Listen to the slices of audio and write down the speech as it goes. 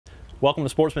Welcome to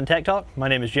Sportsman Tech Talk. My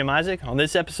name is Jim Isaac. On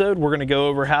this episode, we're going to go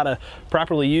over how to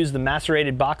properly use the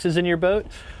macerated boxes in your boat.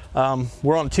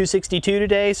 We're on 262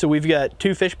 today, so we've got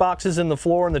 2 fish boxes in the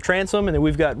floor and the transom, and then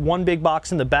we've got 1 big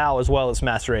box in the bow as well that's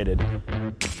macerated.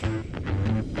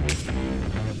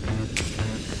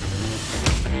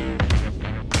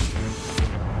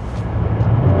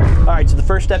 All right, so the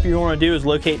first step you want to do is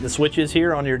locate the switches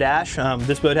here on your dash.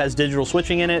 This boat has digital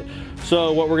switching in it.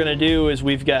 So what we're going to do is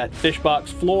we've got fish box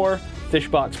floor, fish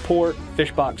box port,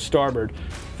 fish box starboard.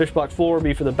 Fish box floor will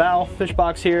be for the bow fish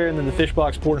box here, and then the fish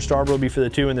box port and starboard will be for the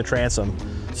 2 in the transom.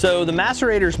 So the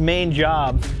macerator's main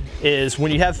job is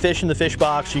when you have fish in the fish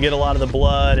box, you get a lot of the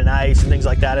blood and ice and things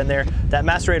like that in there. That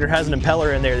macerator has an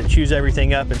impeller in there that chews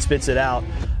everything up and spits it out.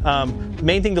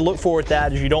 Main thing to look for with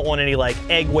that is you don't want any like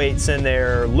egg weights in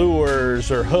there, or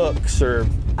lures or hooks or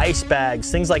ice bags,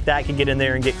 things like that can get in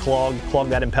there and get clog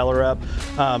that impeller up.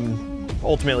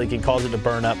 Ultimately can cause it to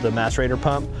burn up the macerator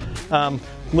pump.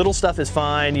 Little stuff is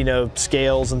fine, you know,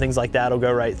 scales and things like that will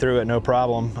go right through it, no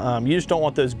problem. You just don't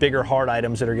want those bigger hard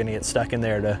items that are gonna get stuck in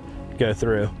there to go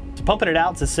through. So pumping it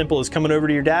out is as simple as coming over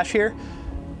to your dash here.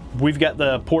 We've got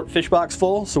the port fish box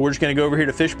full, so we're just gonna go over here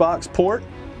to fish box port.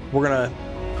 We're gonna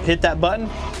hit that button.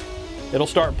 It'll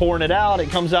start pouring it out. It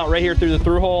comes out right here through the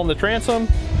through hole in the transom.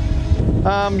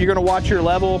 You're gonna watch your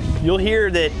level. You'll hear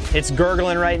that it's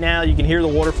gurgling right now. You can hear the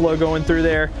water flow going through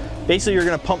there. Basically, you're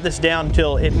gonna pump this down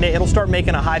until it'll start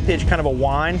making a high pitch, kind of a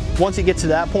whine. Once it gets to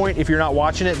that point, if you're not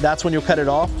watching it, that's when you'll cut it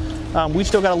off. We've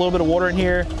still got a little bit of water in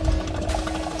here.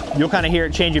 You'll kind of hear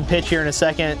it changing pitch here in a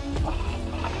second.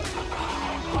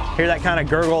 Hear that kind of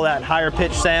gurgle, that higher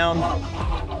pitch sound.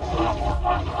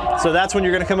 So that's when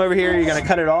you're gonna come over here, you're gonna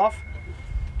cut it off,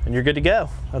 and you're good to go.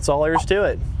 That's all there is to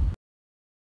it.